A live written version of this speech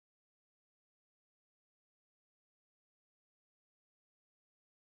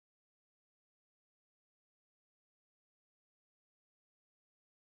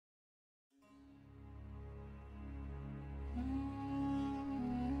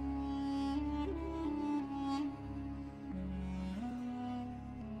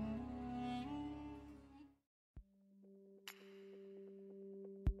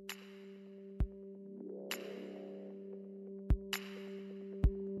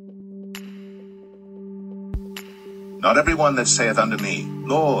Not every one that saith unto me,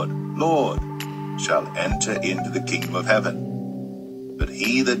 Lord, Lord, shall enter into the kingdom of heaven, but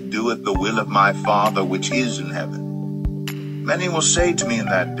he that doeth the will of my Father which is in heaven. Many will say to me in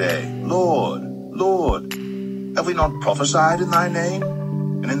that day, Lord, Lord, have we not prophesied in thy name?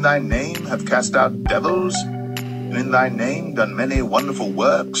 And in thy name have cast out devils? And in thy name done many wonderful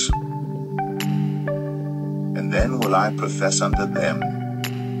works? And then will I profess unto them,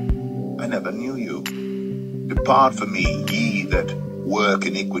 I never knew you. Depart from me, ye that work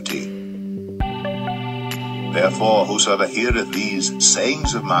iniquity. Therefore, whosoever heareth these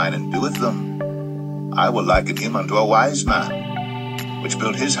sayings of mine and doeth them, I will liken him unto a wise man, which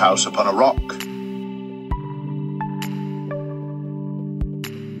built his house upon a rock.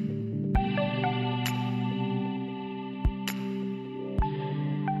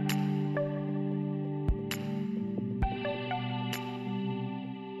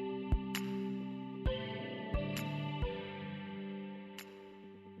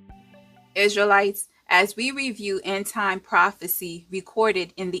 Israelites, as we review end-time prophecy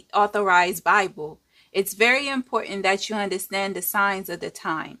recorded in the authorized Bible, it's very important that you understand the signs of the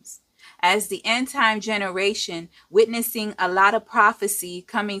times. As the end-time generation witnessing a lot of prophecy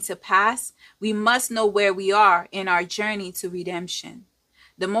coming to pass, we must know where we are in our journey to redemption.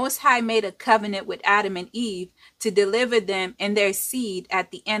 The Most High made a covenant with Adam and Eve to deliver them and their seed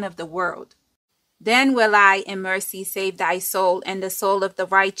at the end of the world. Then will I in mercy save thy soul and the soul of the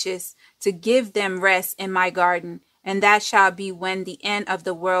righteous, to give them rest in my garden, and that shall be when the end of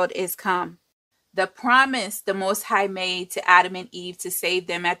the world is come. The promise the Most High made to Adam and Eve to save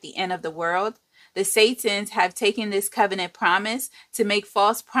them at the end of the world, the Satans have taken this covenant promise to make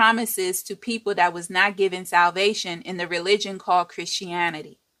false promises to people that was not given salvation in the religion called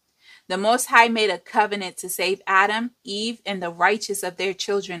Christianity. The Most High made a covenant to save Adam, Eve, and the righteous of their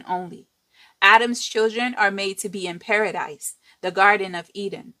children only. Adam's children are made to be in paradise, the Garden of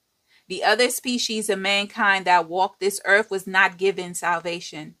Eden. The other species of mankind that walked this earth was not given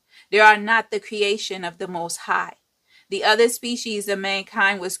salvation. They are not the creation of the Most High. The other species of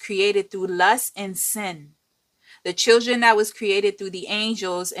mankind was created through lust and sin. The children that was created through the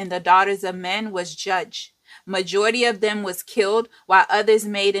angels and the daughters of men was judged. Majority of them was killed, while others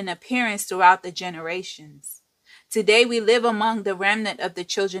made an appearance throughout the generations. Today we live among the remnant of the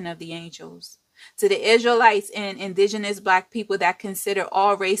children of the angels. To the Israelites and indigenous black people that consider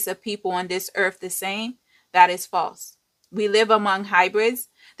all race of people on this earth the same, that is false. We live among hybrids.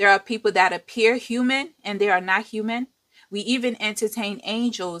 There are people that appear human and they are not human. We even entertain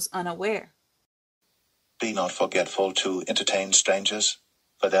angels unaware. Be not forgetful to entertain strangers,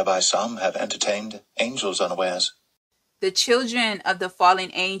 for thereby some have entertained angels unawares. The children of the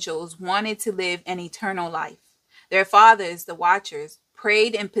fallen angels wanted to live an eternal life. Their fathers, the watchers,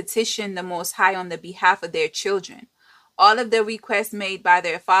 prayed and petitioned the Most High on the behalf of their children. All of the requests made by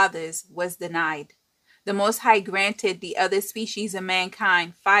their fathers was denied. The Most High granted the other species of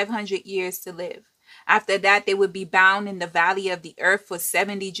mankind 500 years to live. After that, they would be bound in the valley of the earth for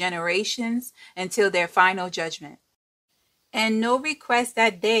 70 generations until their final judgment. And no request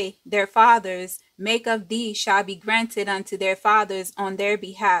that they, their fathers, make of thee shall be granted unto their fathers on their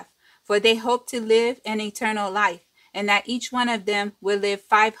behalf. For they hope to live an eternal life, and that each one of them will live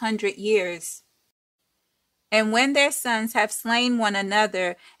 500 years. And when their sons have slain one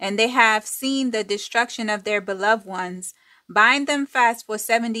another, and they have seen the destruction of their beloved ones, bind them fast for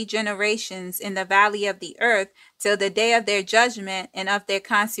 70 generations in the valley of the earth, till the day of their judgment and of their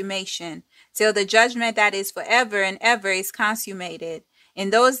consummation, till the judgment that is forever and ever is consummated. In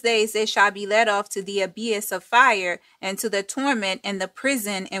those days they shall be led off to the abyss of fire, and to the torment and the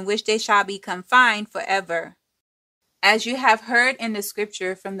prison in which they shall be confined forever. As you have heard in the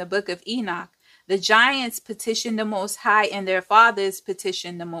scripture from the book of Enoch, the giants petitioned the Most High and their fathers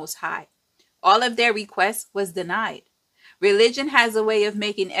petitioned the Most High. All of their requests was denied. Religion has a way of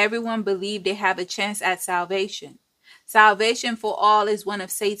making everyone believe they have a chance at salvation. Salvation for all is one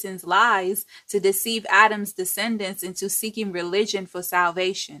of Satan's lies to deceive Adam's descendants into seeking religion for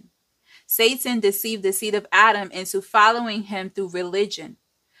salvation. Satan deceived the seed of Adam into following him through religion.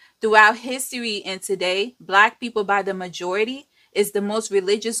 Throughout history and today, black people by the majority is the most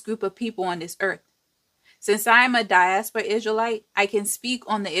religious group of people on this earth. Since I am a diaspora Israelite, I can speak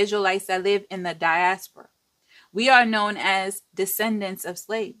on the Israelites that live in the diaspora. We are known as descendants of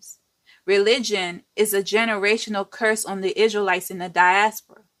slaves. Religion is a generational curse on the Israelites in the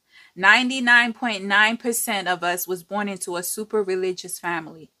diaspora. 99.9% of us was born into a super religious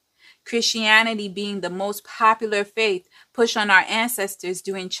family. Christianity being the most popular faith pushed on our ancestors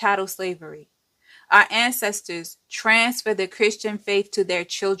during chattel slavery. Our ancestors transferred the Christian faith to their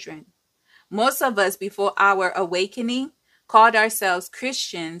children. Most of us, before our awakening, called ourselves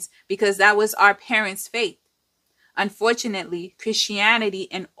Christians because that was our parents' faith. Unfortunately,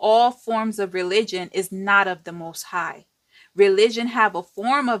 Christianity and all forms of religion is not of the Most High. Religion have a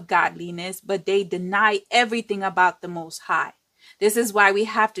form of godliness, but they deny everything about the Most High. This is why we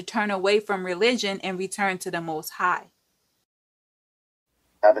have to turn away from religion and return to the Most High.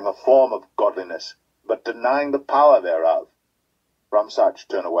 Having a form of godliness, but denying the power thereof. From such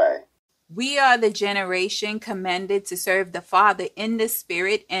turn away. We are the generation commanded to serve the Father in the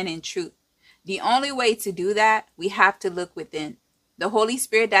Spirit and in truth. The only way to do that, we have to look within. The Holy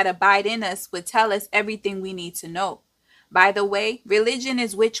Spirit that abide in us would tell us everything we need to know. By the way, religion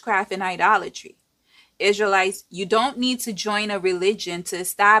is witchcraft and idolatry. Israelites, you don't need to join a religion to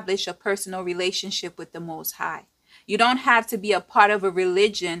establish a personal relationship with the Most High. You don't have to be a part of a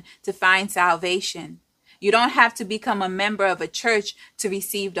religion to find salvation. You don't have to become a member of a church to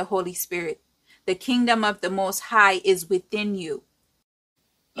receive the Holy Spirit. The kingdom of the Most High is within you.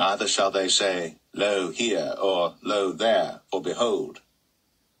 Neither shall they say, Lo here, or Lo there, for behold,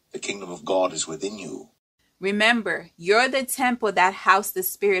 the kingdom of God is within you. Remember, you're the temple that housed the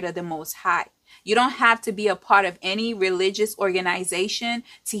Spirit of the Most High. You don't have to be a part of any religious organization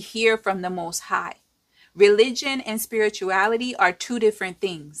to hear from the Most High. Religion and spirituality are two different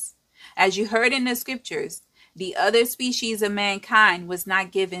things. As you heard in the scriptures, the other species of mankind was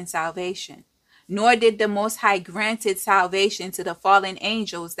not given salvation, nor did the Most High granted salvation to the fallen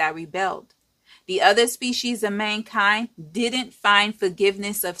angels that rebelled. The other species of mankind didn't find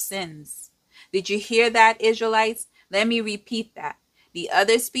forgiveness of sins. Did you hear that, Israelites? Let me repeat that. The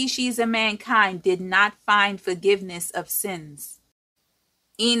other species of mankind did not find forgiveness of sins.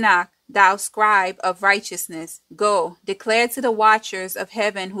 Enoch, thou scribe of righteousness, go, declare to the watchers of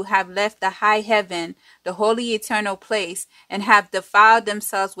heaven who have left the high heaven, the holy eternal place, and have defiled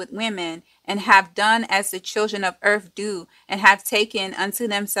themselves with women, and have done as the children of earth do, and have taken unto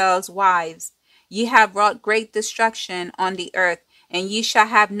themselves wives. Ye have wrought great destruction on the earth, and ye shall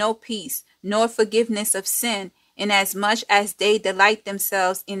have no peace, nor forgiveness of sin, inasmuch as they delight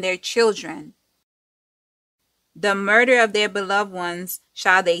themselves in their children. The murder of their beloved ones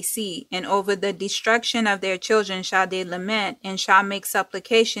shall they see, and over the destruction of their children shall they lament, and shall make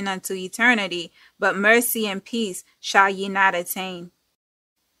supplication unto eternity, but mercy and peace shall ye not attain.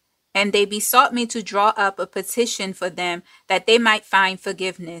 And they besought me to draw up a petition for them, that they might find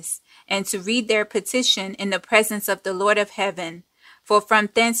forgiveness, and to read their petition in the presence of the Lord of heaven. For from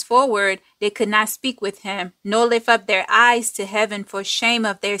thenceforward they could not speak with him, nor lift up their eyes to heaven for shame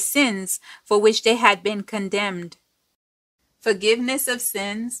of their sins, for which they had been condemned. Forgiveness of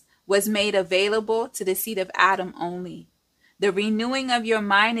sins was made available to the seed of Adam only. The renewing of your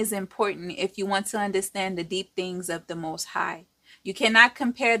mind is important if you want to understand the deep things of the Most High. You cannot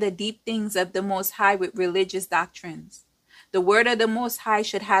compare the deep things of the Most High with religious doctrines. The word of the Most High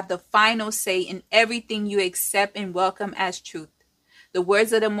should have the final say in everything you accept and welcome as truth. The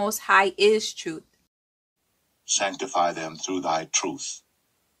words of the Most High is truth. Sanctify them through thy truth.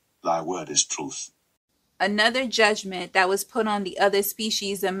 Thy word is truth. Another judgment that was put on the other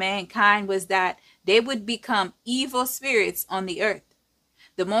species of mankind was that they would become evil spirits on the earth.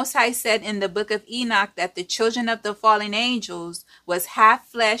 The Most High said in the book of Enoch that the children of the fallen angels was half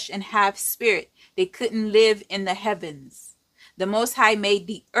flesh and half spirit. They couldn't live in the heavens. The Most High made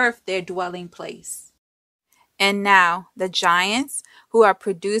the earth their dwelling place. And now the giants, who are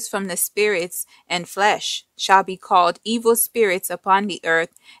produced from the spirits and flesh, shall be called evil spirits upon the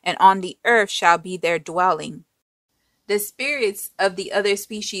earth, and on the earth shall be their dwelling. The spirits of the other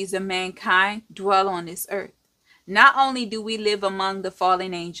species of mankind dwell on this earth. Not only do we live among the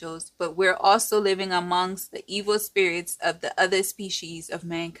fallen angels, but we're also living amongst the evil spirits of the other species of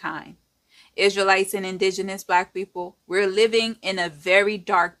mankind. Israelites and indigenous Black people, we're living in a very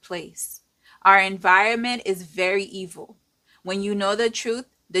dark place. Our environment is very evil. When you know the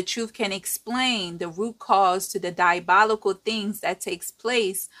truth can explain the root cause to the diabolical things that takes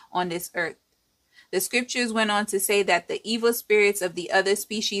place on this earth. The scriptures went on to say that the evil spirits of the other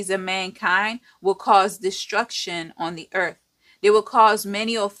species of mankind will cause destruction on the earth. They will cause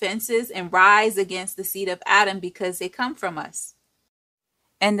many offenses and rise against the seed of Adam because they come from us.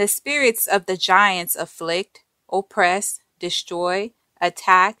 And the spirits of the giants afflict, oppress, destroy,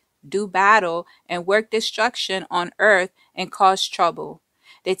 attack, do battle, and work destruction on earth and cause trouble.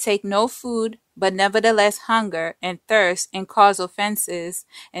 They take no food, but nevertheless hunger and thirst and cause offenses.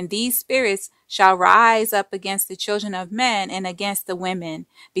 And these spirits shall rise up against the children of men and against the women,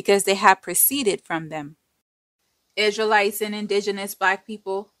 because they have proceeded from them. Israelites and indigenous Black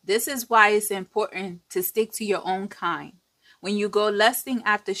people, this is why it's important to stick to your own kind. When you go lusting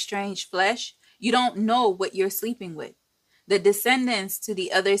after strange flesh, you don't know what you're sleeping with. The descendants to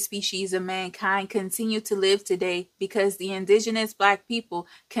the other species of mankind continue to live today because the indigenous Black people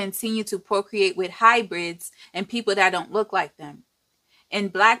continue to procreate with hybrids and people that don't look like them. In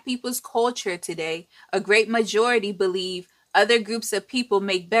Black people's culture today, a great majority believe other groups of people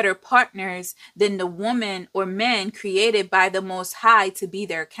make better partners than the woman or men created by the Most High to be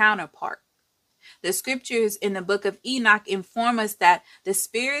their counterpart. The scriptures in the book of Enoch inform us that the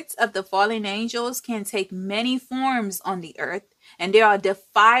spirits of the fallen angels can take many forms on the earth, and they are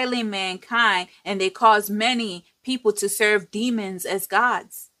defiling mankind, and they cause many people to serve demons as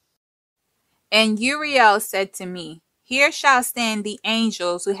gods. And Uriel said to me, Here shall stand the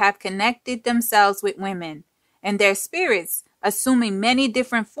angels who have connected themselves with women, and their spirits, assuming many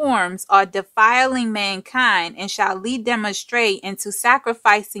different forms, are defiling mankind and shall lead them astray into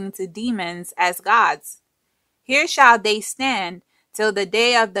sacrificing to demons as gods. Here shall they stand till the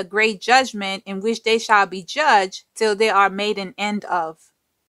day of the great judgment, in which they shall be judged till they are made an end of.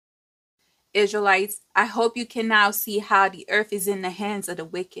 Israelites, I hope you can now see how the earth is in the hands of the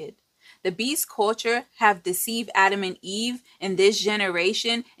wicked. The beast culture have deceived Adam and Eve in this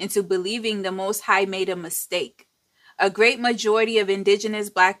generation into believing the Most High made a mistake. A great majority of indigenous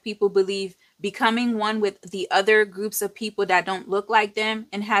Black people believe becoming one with the other groups of people that don't look like them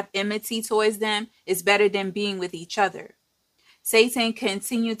and have enmity towards them is better than being with each other. Satan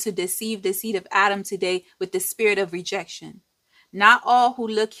continued to deceive the seed of Adam today with the spirit of rejection. Not all who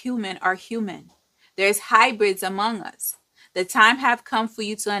look human are human. There's hybrids among us. The time have come for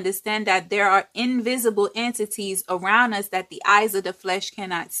you to understand that there are invisible entities around us that the eyes of the flesh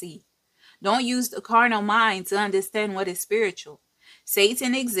cannot see. Don't use the carnal mind to understand what is spiritual.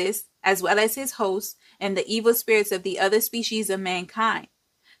 Satan exists, as well as his hosts, and the evil spirits of the other species of mankind.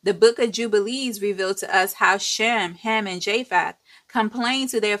 The book of Jubilees revealed to us how Shem, Ham, and Japheth complained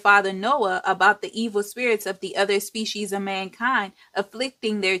to their father Noah about the evil spirits of the other species of mankind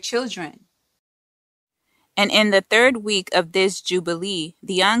afflicting their children. And in the third week of this Jubilee,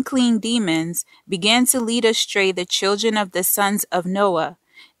 the unclean demons began to lead astray the children of the sons of Noah,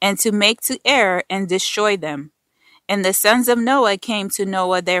 and to make to err and destroy them. And the sons of Noah came to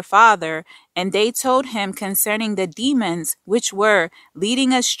Noah their father, and they told him concerning the demons which were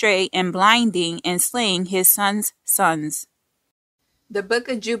leading astray and blinding and slaying his sons' sons. The book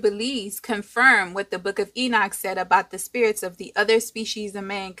of Jubilees confirmed what the book of Enoch said about the spirits of the other species of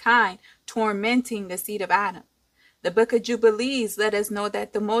mankind tormenting the seed of Adam. The book of Jubilees let us know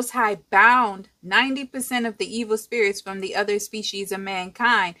that the Most High bound 90% of the evil spirits from the other species of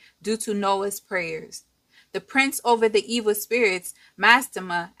mankind due to Noah's prayers. The prince over the evil spirits,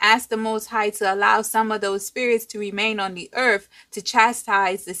 Mastema, asked the Most High to allow some of those spirits to remain on the earth to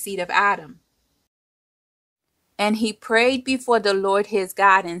chastise the seed of Adam. And he prayed before the Lord his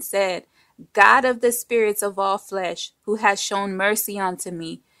God and said, God of the spirits of all flesh, who has shown mercy unto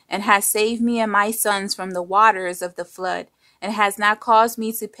me, and has saved me and my sons from the waters of the flood, and has not caused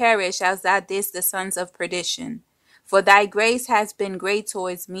me to perish as thou didst the sons of perdition. For thy grace has been great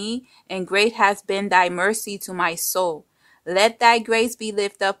towards me, and great has been thy mercy to my soul. Let thy grace be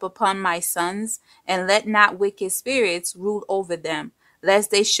lifted up upon my sons, and let not wicked spirits rule over them,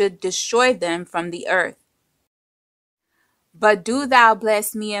 lest they should destroy them from the earth. But do thou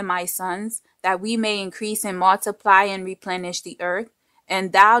bless me and my sons, that we may increase and multiply and replenish the earth.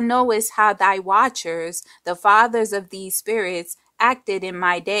 And thou knowest how thy watchers, the fathers of these spirits, acted in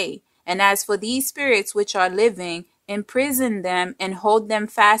my day. And as for these spirits which are living, imprison them and hold them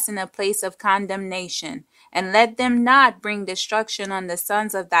fast in a place of condemnation. And let them not bring destruction on the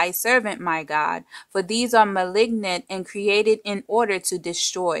sons of thy servant, my God, for these are malignant and created in order to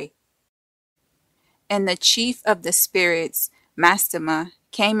destroy. And the chief of the spirits, Mastema,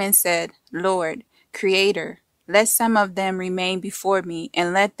 came and said, Lord, Creator, let some of them remain before me,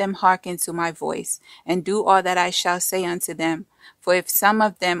 and let them hearken to my voice, and do all that I shall say unto them. For if some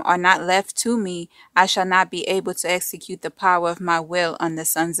of them are not left to me, I shall not be able to execute the power of my will on the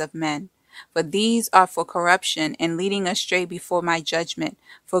sons of men. For these are for corruption, and leading astray before my judgment.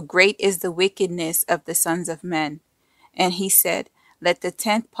 For great is the wickedness of the sons of men. And he said, Let the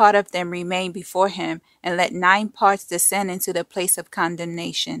 10th part of them remain before him, and let 9 parts descend into the place of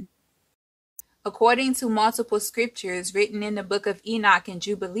condemnation. According to multiple scriptures written in the book of Enoch and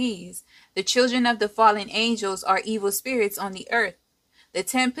Jubilees, the children of the fallen angels are evil spirits on the earth. The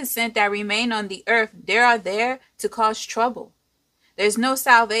 10% that remain on the earth, they are there to cause trouble. There's no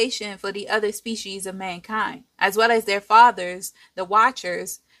salvation for the other species of mankind, as well as their fathers, the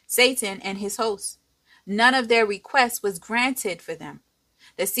watchers, Satan and his hosts. None of their requests was granted for them.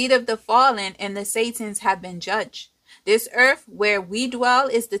 The seed of the fallen and the Satans have been judged. This earth where we dwell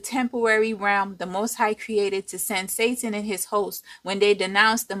is the temporary realm the Most High created to send Satan and his hosts when they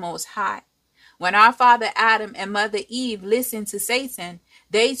denounced the Most High. When our father Adam and mother Eve listened to Satan,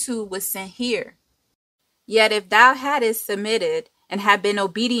 they too was sent here. Yet if thou hadst submitted and have been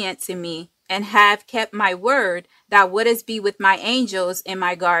obedient to me, and have kept my word, thou wouldest be with my angels in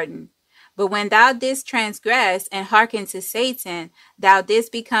my garden. But when thou didst transgress and hearken to Satan, thou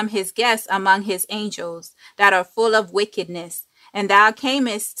didst become his guest among his angels, that are full of wickedness, and thou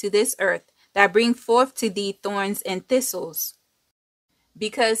camest to this earth, that bring forth to thee thorns and thistles.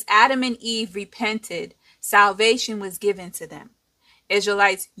 Because Adam and Eve repented, salvation was given to them.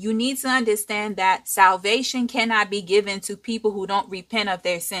 Israelites, you need to understand that salvation cannot be given to people who don't repent of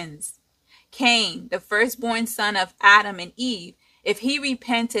their sins. Cain, the firstborn son of Adam and Eve, if he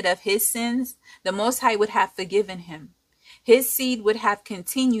repented of his sins, the Most High would have forgiven him. His seed would have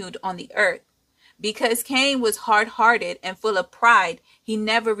continued on the earth. Because Cain was hard-hearted and full of pride, he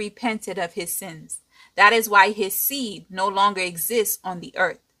never repented of his sins. That is why his seed no longer exists on the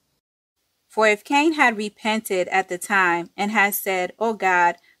earth. For if Cain had repented at the time and had said, O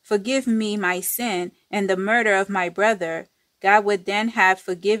God, forgive me my sin and the murder of my brother, God would then have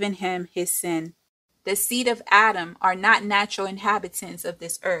forgiven him his sin. The seed of Adam are not natural inhabitants of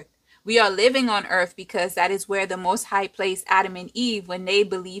this earth. We are living on earth because that is where the Most High placed Adam and Eve when they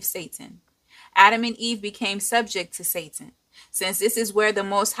believed Satan. Adam and Eve became subject to Satan. Since this is where the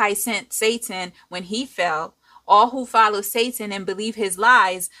Most High sent Satan when he fell, all who follow Satan and believe his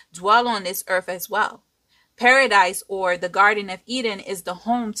lies dwell on this earth as well. Paradise, or the Garden of Eden, is the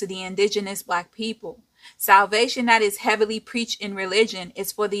home to the indigenous black people. Salvation that is heavily preached in religion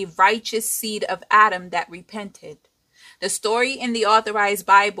is for the righteous seed of Adam that repented. The story in the authorized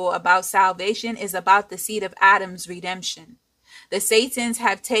Bible about salvation is about the seed of Adam's redemption. The Satans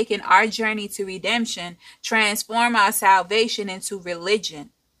have taken our journey to redemption, transform our salvation into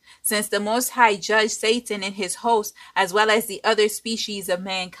religion. Since the Most High judged Satan and his hosts, as well as the other species of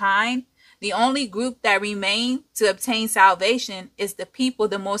mankind, the only group that remain to obtain salvation is the people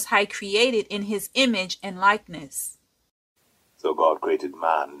the Most High created in his image and likeness. So God created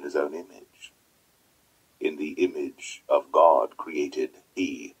man in his own image. In the image of God created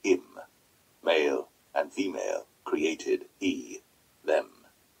he him. Male and female created he them.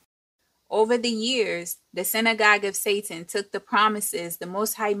 Over the years, the synagogue of Satan took the promises the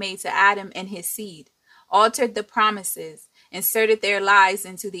Most High made to Adam and his seed, altered the promises, inserted their lies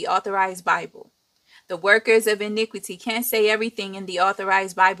into the authorized Bible. The workers of iniquity can't say everything in the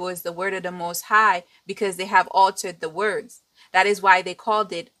authorized Bible is the word of the Most High because they have altered the words. That is why they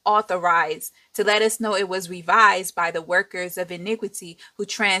called it authorized, to let us know it was revised by the workers of iniquity who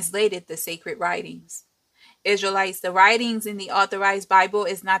translated the sacred writings. Israelites, the writings in the authorized Bible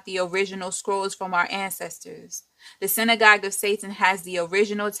is not the original scrolls from our ancestors. The synagogue of Satan has the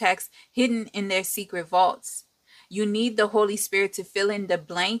original text hidden in their secret vaults. You need the Holy Spirit to fill in the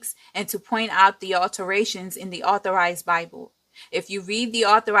blanks and to point out the alterations in the authorized Bible. If you read the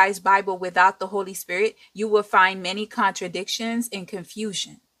authorized Bible without the Holy Spirit, you will find many contradictions and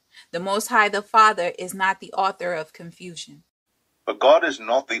confusion. The Most High, the Father, is not the author of confusion. But God is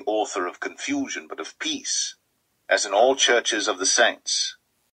not the author of confusion, but of peace, as in all churches of the saints.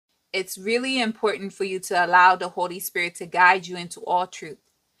 It's really important for you to allow the Holy Spirit to guide you into all truth.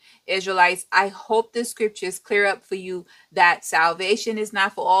 Israelites, I hope the scriptures clear up for you that salvation is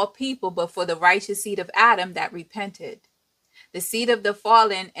not for all people, but for the righteous seed of Adam that repented. The seed of the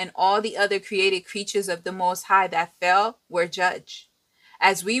fallen and all the other created creatures of the Most High that fell were judged.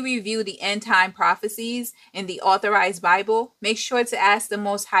 As we review the end time prophecies in the authorized Bible, make sure to ask the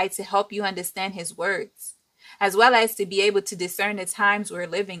Most High to help you understand his words, as well as to be able to discern the times we're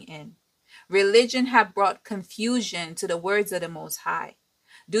living in. Religion have brought confusion to the words of the Most High.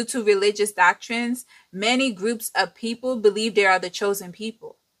 Due to religious doctrines, many groups of people believe they are the chosen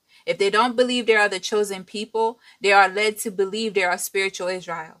people. If they don't believe they are the chosen people, they are led to believe they are spiritual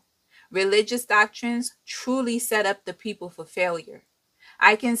Israel. Religious doctrines truly set up the people for failure.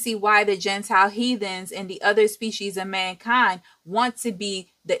 I can see why the Gentile heathens and the other species of mankind want to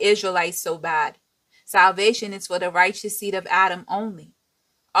be the Israelites so bad. Salvation is for the righteous seed of Adam only.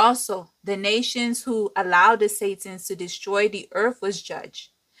 Also, the nations who allowed the Satans to destroy the earth was judged.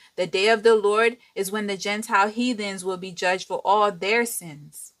 The day of the Lord is when the Gentile heathens will be judged for all their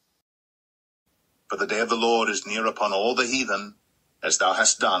sins. For the day of the Lord is near upon all the heathen. As thou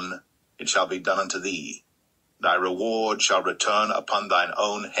hast done, it shall be done unto thee. Thy reward shall return upon thine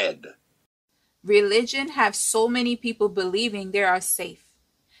own head. Religion have so many people believing they are safe.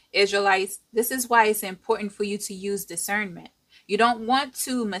 Israelites, this is why it's important for you to use discernment. You don't want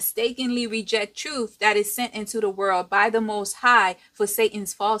to mistakenly reject truth that is sent into the world by the Most High for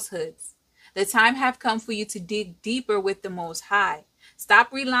Satan's falsehoods. The time have come for you to dig deeper with the Most High.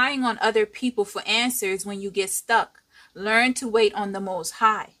 Stop relying on other people for answers when you get stuck. Learn to wait on the Most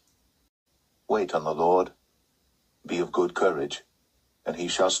High. Wait on the Lord. Be of good courage, and he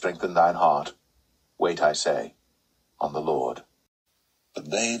shall strengthen thine heart. Wait, I say, on the Lord. But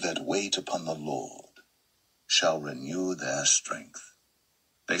they that wait upon the Lord shall renew their strength.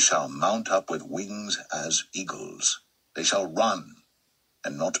 They shall mount up with wings as eagles. They shall run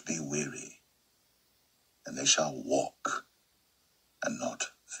and not be weary, and they shall walk and not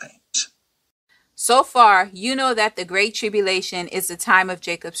faint. So far, you know that the Great Tribulation is the time of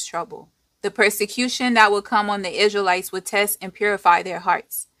Jacob's trouble. The persecution that will come on the Israelites will test and purify their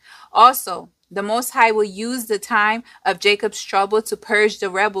hearts. Also, the Most High will use the time of Jacob's trouble to purge the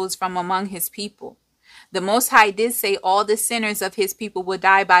rebels from among his people. The Most High did say all the sinners of his people will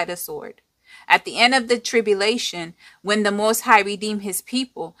die by the sword. At the end of the tribulation, when the Most High redeemed his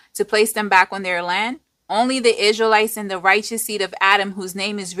people to place them back on their land, only the Israelites and the righteous seed of Adam, whose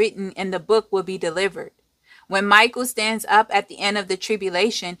name is written in the book, will be delivered. When Michael stands up at the end of the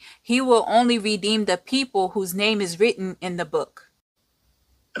tribulation, he will only redeem the people whose name is written in the book.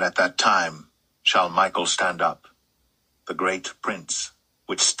 And at that time shall Michael stand up, the great prince,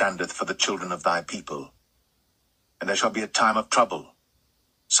 which standeth for the children of thy people. And there shall be a time of trouble,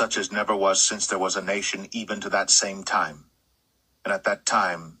 such as never was since there was a nation, even to that same time. And at that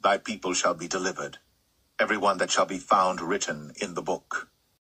time thy people shall be delivered, every one that shall be found written in the book.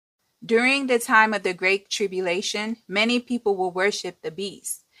 During the time of the Great Tribulation, many people will worship the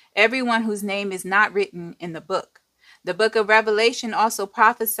beast, everyone whose name is not written in the book. The book of Revelation also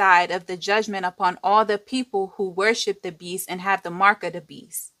prophesied of the judgment upon all the people who worship the beast and have the mark of the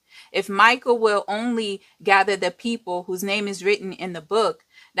beast. If Michael will only gather the people whose name is written in the book,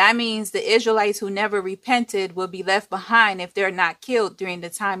 that means the Israelites who never repented will be left behind if they're not killed during the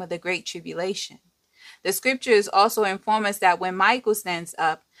time of the Great Tribulation. The scriptures also inform us that when Michael stands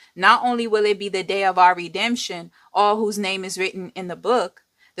up, not only will it be the day of our redemption, all whose name is written in the book,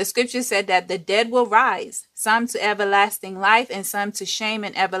 the scripture said that the dead will rise, some to everlasting life and some to shame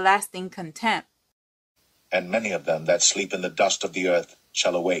and everlasting contempt. And many of them that sleep in the dust of the earth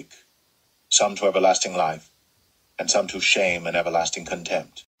shall awake, some to everlasting life, and some to shame and everlasting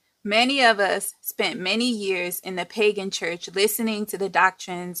contempt. Many of us spent many years in the pagan church listening to the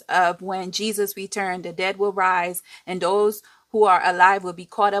doctrines of when Jesus returned, the dead will rise, and those who are alive will be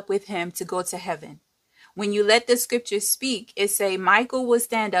caught up with him to go to heaven. When you let the scriptures speak, it say Michael will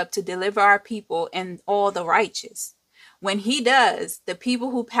stand up to deliver our people and all the righteous. When he does, the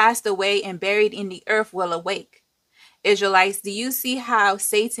people who passed away and buried in the earth will awake. Israelites, do you see how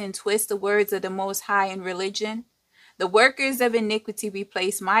Satan twists the words of the Most High in religion? The workers of iniquity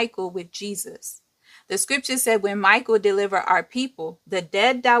replace Michael with Jesus. The scripture said when Michael deliver our people, the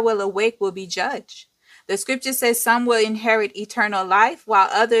dead that will awake will be judged. The scripture says some will inherit eternal life, while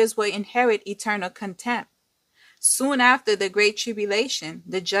others will inherit eternal contempt. Soon after the Great Tribulation,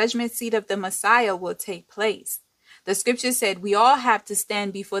 the judgment seat of the Messiah will take place. The scripture said we all have to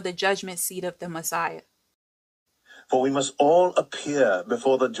stand before the judgment seat of the Messiah. For we must all appear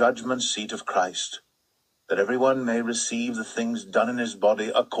before the judgment seat of Christ, that every one may receive the things done in his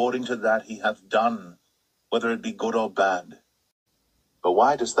body according to that he hath done, whether it be good or bad. But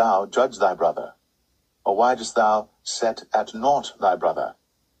why dost thou judge thy brother? Or why dost thou set at naught thy brother?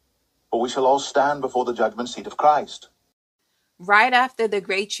 For we shall all stand before the judgment seat of Christ. Right after the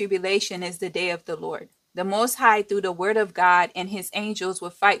Great Tribulation is the day of the Lord. The Most High, through the word of God and his angels, will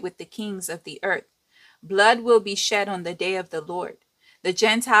fight with the kings of the earth. Blood will be shed on the day of the Lord. The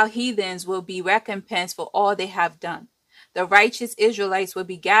Gentile heathens will be recompensed for all they have done. The righteous Israelites will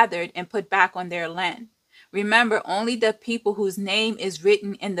be gathered and put back on their land. Remember, only the people whose name is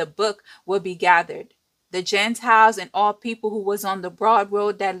written in the book will be gathered. The Gentiles and all people who was on the broad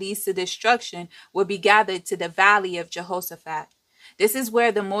road that leads to destruction will be gathered to the valley of Jehoshaphat. This is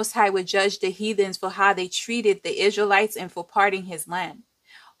where the Most High would judge the heathens for how they treated the Israelites and for parting his land.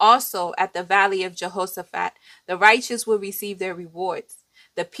 Also, at the valley of Jehoshaphat, the righteous will receive their rewards.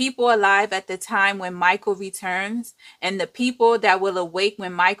 The people alive at the time when Michael returns, and the people that will awake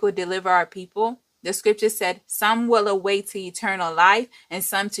when Michael deliver our people. The scripture said, some will awake to eternal life, and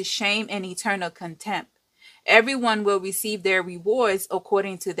some to shame and eternal contempt. Everyone will receive their rewards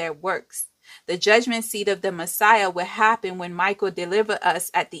according to their works. The judgment seat of the Messiah will happen when Michael deliver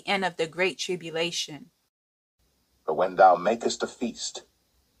us at the end of the Great Tribulation. But when thou makest a feast,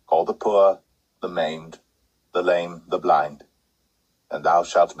 call the poor, the maimed, the lame, the blind, and thou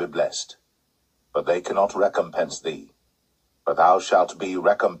shalt be blessed. But they cannot recompense thee, for thou shalt be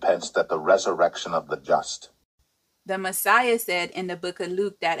recompensed at the resurrection of the just. The Messiah said in the book of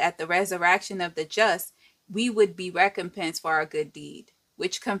Luke that at the resurrection of the just, we would be recompensed for our good deed,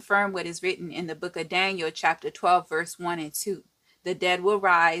 which confirmed what is written in the book of Daniel, chapter 12, verse 1 and 2. The dead will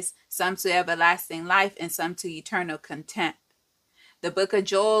rise, some to everlasting life and some to eternal contempt. The book of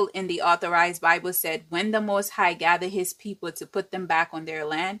Joel in the Authorized Bible said, when the Most High gather his people to put them back on their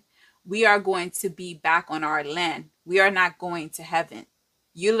land, we are going to be back on our land. We are not going to heaven.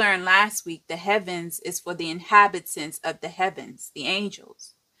 You learned last week the heavens is for the inhabitants of the heavens, the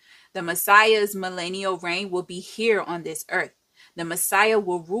angels. The Messiah's millennial reign will be here on this earth. The Messiah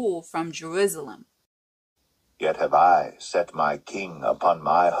will rule from Jerusalem. Yet have I set my king upon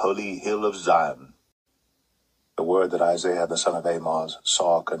my holy hill of Zion. The word that Isaiah the son of Amoz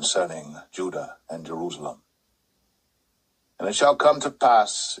saw concerning Judah and Jerusalem. And it shall come to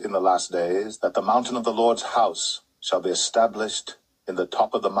pass in the last days that the mountain of the Lord's house shall be established in the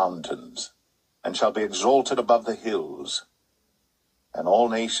top of the mountains, and shall be exalted above the hills, and all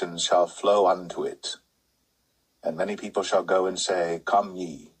nations shall flow unto it. And many people shall go and say, Come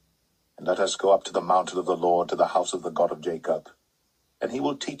ye, and let us go up to the mountain of the Lord, to the house of the God of Jacob. And he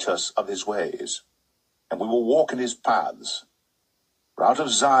will teach us of his ways, and we will walk in his paths. For out of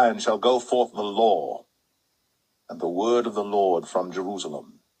Zion shall go forth the law, and the word of the Lord from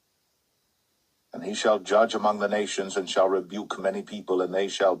Jerusalem. And he shall judge among the nations, and shall rebuke many people, and they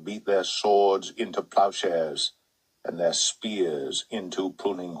shall beat their swords into plowshares, and their spears into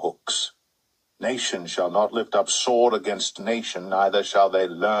pruning hooks. Nation shall not lift up sword against nation, neither shall they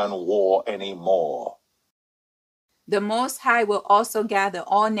learn war any more. The Most High will also gather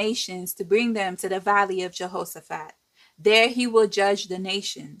all nations to bring them to the valley of Jehoshaphat. There he will judge the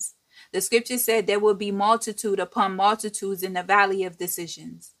nations. The scripture said there will be multitude upon multitudes in the valley of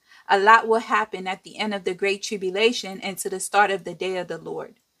decisions. A lot will happen at the end of the great tribulation and to the start of the day of the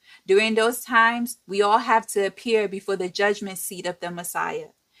Lord. During those times, we all have to appear before the judgment seat of the Messiah.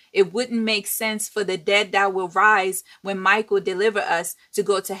 It wouldn't make sense for the dead that will rise when Michael deliver us to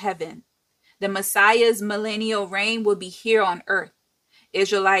go to heaven. The Messiah's millennial reign will be here on earth.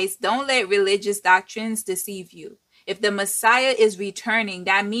 Israelites, don't let religious doctrines deceive you. If the Messiah is returning,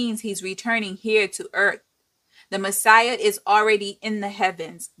 that means he's returning here to earth. The Messiah is already in the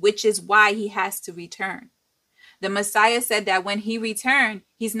heavens, which is why he has to return. The Messiah said that when he returned,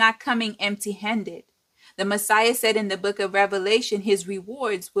 he's not coming empty-handed. The Messiah said in the book of Revelation, his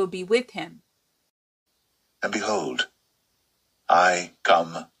rewards will be with him. And behold, I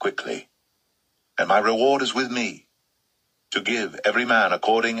come quickly, and my reward is with me, to give every man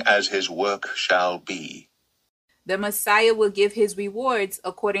according as his work shall be. The Messiah will give his rewards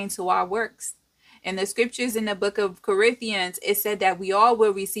according to our works. In the scriptures in the book of Corinthians, it said that we all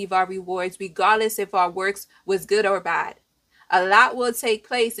will receive our rewards regardless if our works was good or bad. A lot will take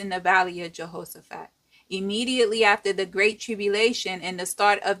place in the valley of Jehoshaphat. Immediately after the great tribulation and the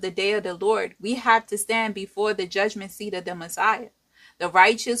start of the day of the Lord, we have to stand before the judgment seat of the Messiah. The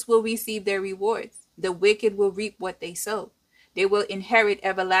righteous will receive their rewards. The wicked will reap what they sow. They will inherit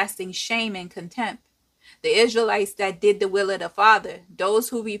everlasting shame and contempt. The Israelites that did the will of the Father, those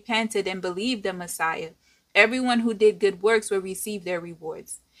who repented and believed the Messiah, everyone who did good works will receive their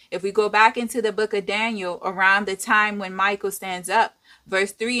rewards. If we go back into the book of Daniel, around the time when Michael stands up,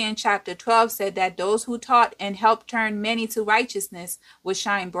 verse 3 in chapter 12 said that those who taught and helped turn many to righteousness will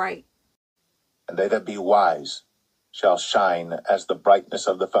shine bright. And they that be wise shall shine as the brightness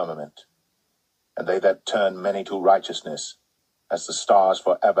of the firmament, and they that turn many to righteousness as the stars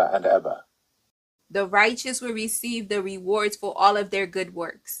forever and ever. The righteous will receive the rewards for all of their good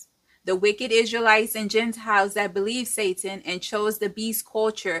works. The wicked Israelites and Gentiles that believe Satan and chose the beast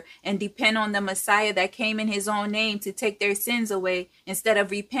culture and depend on the Messiah that came in his own name to take their sins away instead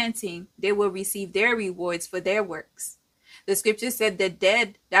of repenting, they will receive their rewards for their works. The scripture said the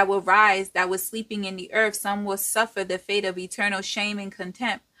dead that will rise, that was sleeping in the earth, some will suffer the fate of eternal shame and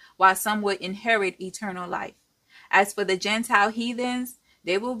contempt, while some will inherit eternal life. As for the Gentile heathens,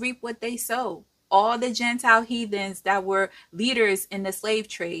 they will reap what they sow. All the Gentile heathens that were leaders in the slave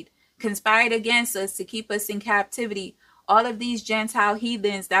trade conspired against us to keep us in captivity. All of these Gentile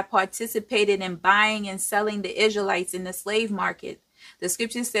heathens that participated in buying and selling the Israelites in the slave market, the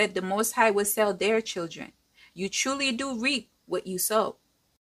scripture said the Most High would sell their children. You truly do reap what you sow.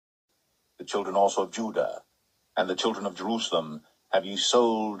 The children also of Judah and the children of Jerusalem have ye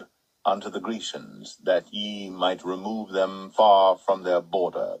sold unto the Grecians, that ye might remove them far from their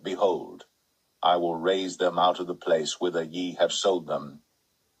border. Behold, I will raise them out of the place whither ye have sold them,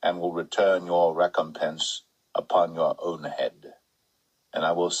 and will return your recompense upon your own head. And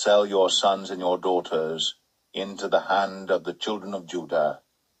I will sell your sons and your daughters into the hand of the children of Judah,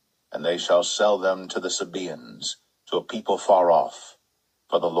 and they shall sell them to the Sabaeans, to a people far off,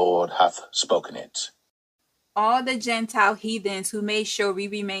 for the Lord hath spoken it. All the Gentile heathens who made sure we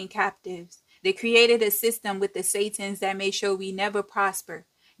remain captives. They created a system with the Satans that made sure we never prosper,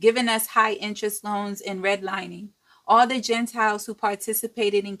 giving us high interest loans and redlining. All the Gentiles who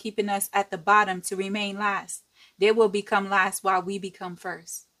participated in keeping us at the bottom to remain last. They will become last while we become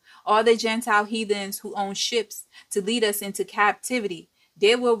first. All the Gentile heathens who own ships to lead us into captivity,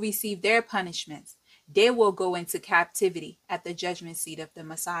 they will receive their punishments. They will go into captivity at the judgment seat of the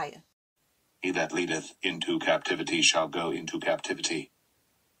Messiah. He that leadeth into captivity shall go into captivity.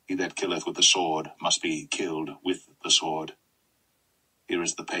 He that killeth with the sword must be killed with the sword. Here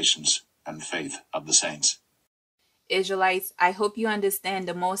is the patience and faith of the saints. Israelites, I hope you understand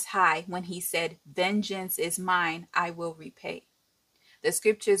the Most High when he said, "Vengeance is mine, I will repay." The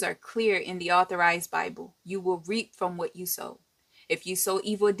scriptures are clear in the authorized Bible. You will reap from what you sow. If you sow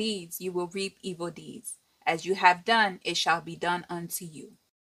evil deeds, you will reap evil deeds. As you have done, it shall be done unto you.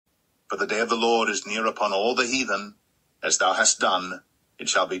 For the day of the Lord is near upon all the heathen. As thou hast done, it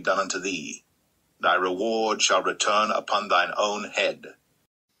shall be done unto thee. Thy reward shall return upon thine own head.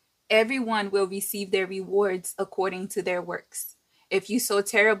 Everyone will receive their rewards according to their works. If you sow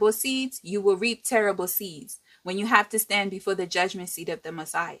terrible seeds, you will reap terrible seeds when you have to stand before the judgment seat of the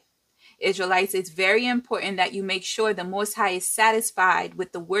Messiah. Israelites, it's very important that you make sure the Most High is satisfied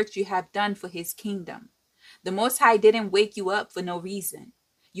with the works you have done for his kingdom. The Most High didn't wake you up for no reason.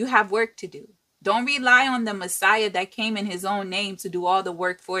 You have work to do. Don't rely on the Messiah that came in his own name to do all the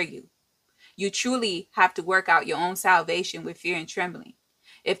work for you. You truly have to work out your own salvation with fear and trembling.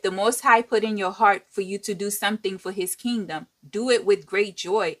 If the Most High put in your heart for you to do something for his kingdom, do it with great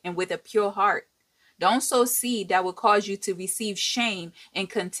joy and with a pure heart. Don't sow seed that will cause you to receive shame and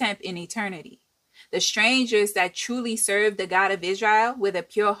contempt in eternity. The strangers that truly serve the God of Israel with a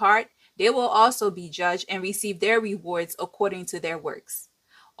pure heart, they will also be judged and receive their rewards according to their works.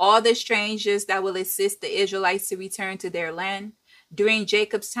 All the strangers that will assist the Israelites to return to their land, during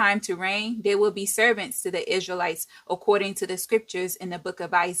Jacob's time to reign, they will be servants to the Israelites according to the scriptures in the book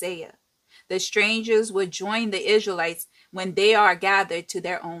of Isaiah. The strangers will join the Israelites when they are gathered to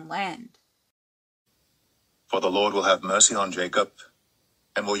their own land. For the Lord will have mercy on Jacob,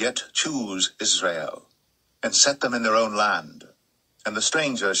 and will yet choose Israel, and set them in their own land. And the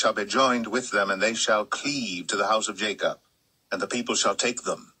stranger shall be joined with them, and they shall cleave to the house of Jacob. And the people shall take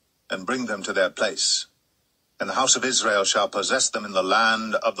them, and bring them to their place. And the house of Israel shall possess them in the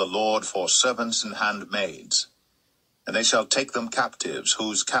land of the Lord for servants and handmaids. And they shall take them captives,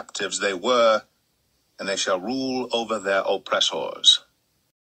 whose captives they were, and they shall rule over their oppressors.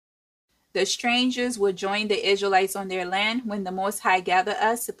 The strangers will join the Israelites on their land when the Most High gather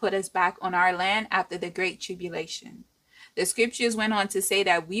us to put us back on our land after the great tribulation. The scriptures went on to say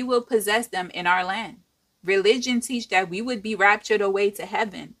that we will possess them in our land. Religion teach that we would be raptured away to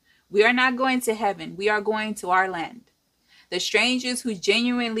heaven. We are not going to heaven. We are going to our land. The strangers who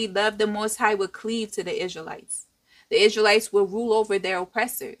genuinely love the Most High will cleave to the Israelites. The Israelites will rule over their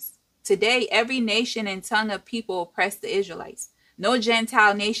oppressors. Today, every nation and tongue of people oppress the Israelites. No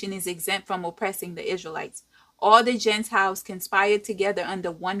Gentile nation is exempt from oppressing the Israelites. All the Gentiles conspired together under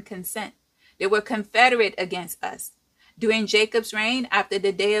one consent. They were confederate against us. During Jacob's reign, after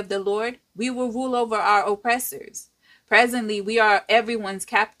the day of the Lord, we will rule over our oppressors. Presently, we are everyone's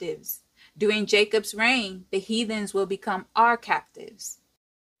captives. During Jacob's reign, the heathens will become our captives.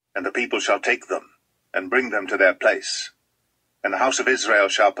 And the people shall take them, and bring them to their place. And the house of Israel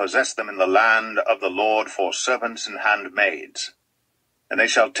shall possess them in the land of the Lord for servants and handmaids. And they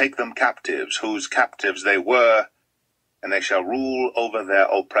shall take them captives, whose captives they were, and they shall rule over their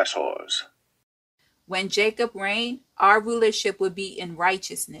oppressors. When Jacob reigned, our rulership would be in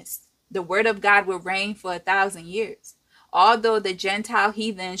righteousness. The word of God will reign for 1,000 years. Although the Gentile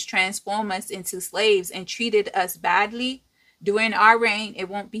heathens transformed us into slaves and treated us badly, during our reign it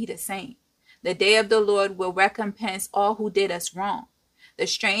won't be the same. The day of the Lord will recompense all who did us wrong. The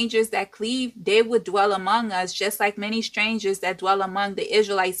strangers that cleave, they would dwell among us, just like many strangers that dwell among the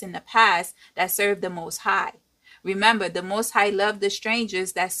Israelites in the past that served the Most High. Remember, the Most High loved the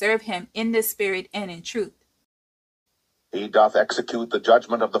strangers that serve him in the spirit and in truth. He doth execute the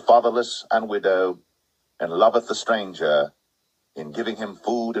judgment of the fatherless and widow, and loveth the stranger, in giving him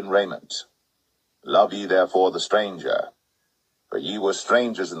food and raiment. Love ye therefore the stranger, for ye were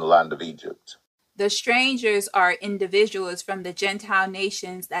strangers in the land of Egypt. The strangers are individuals from the Gentile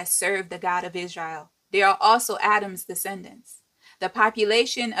nations that serve the God of Israel. They are also Adam's descendants. The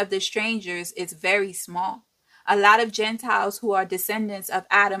population of the strangers is very small. A lot of Gentiles who are descendants of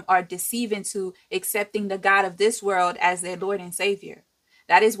Adam are deceived into accepting the God of this world as their Lord and Savior.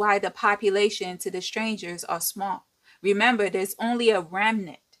 That is why the population to the strangers are small. Remember, there's only a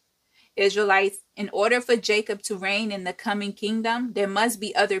remnant. Israelites, in order for Jacob to reign in the coming kingdom, there must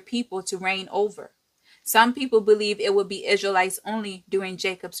be other people to reign over. Some people believe it will be Israelites only during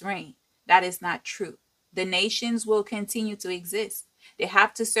Jacob's reign. That is not true. The nations will continue to exist. They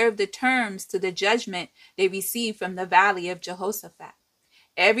have to serve the terms to the judgment they receive from the valley of Jehoshaphat.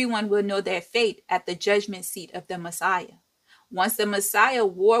 Everyone will know their fate at the judgment seat of the Messiah. Once the Messiah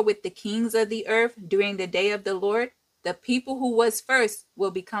war with the kings of the earth during the day of the Lord, the people who was first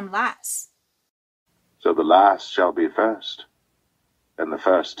will become last. So the last shall be first, and the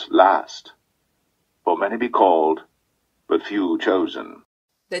first last. For many be called, but few chosen.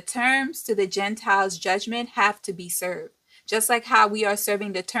 The terms to the Gentiles' judgment have to be served, just like how we are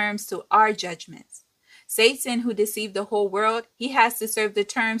serving the terms to our judgments. Satan, who deceived the whole world, he has to serve the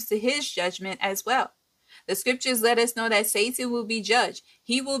terms to his judgment as well. The scriptures let us know that Satan will be judged.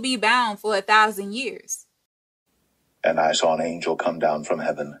 He will be bound for 1,000 years. And I saw an angel come down from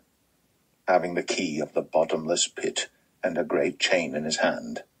heaven, having the key of the bottomless pit and a great chain in his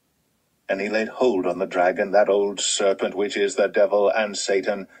hand. And he laid hold on the dragon, that old serpent which is the devil and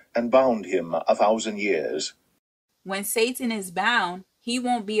Satan, and bound him 1,000 years. When Satan is bound, he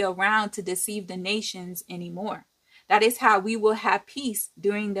won't be around to deceive the nations anymore. That is how we will have peace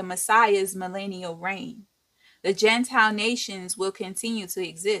during the Messiah's millennial reign. The Gentile nations will continue to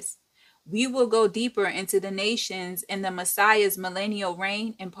exist. We will go deeper into the nations in the Messiah's millennial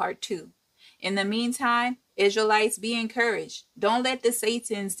reign in part 2. In the meantime, Israelites, be encouraged. Don't let the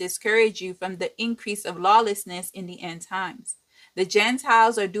Satans discourage you from the increase of lawlessness in the end times. The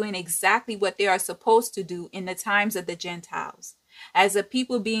Gentiles are doing exactly what they are supposed to do in the times of the Gentiles. As a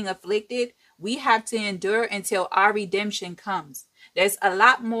people being afflicted, we have to endure until our redemption comes. There's a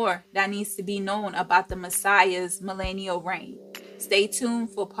lot more that needs to be known about the Messiah's millennial reign. Stay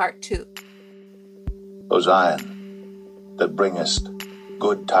tuned for part 2. O Zion, that bringest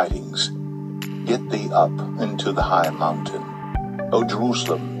good tidings, get thee up into the high mountain. O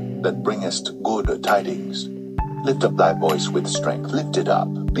Jerusalem, that bringest good tidings, lift up thy voice with strength, lift it up,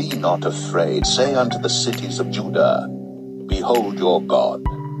 be not afraid. Say unto the cities of Judah, behold your God.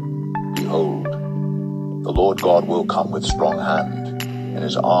 Behold, the Lord God will come with strong hand, and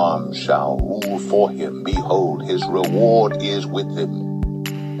his arm shall rule for him. Behold, his reward is with him,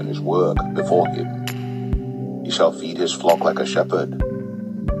 and his work before him. He shall feed his flock like a shepherd.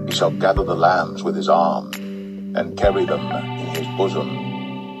 He shall gather the lambs with his arm, and carry them in his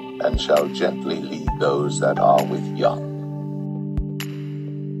bosom, and shall gently lead those that are with young.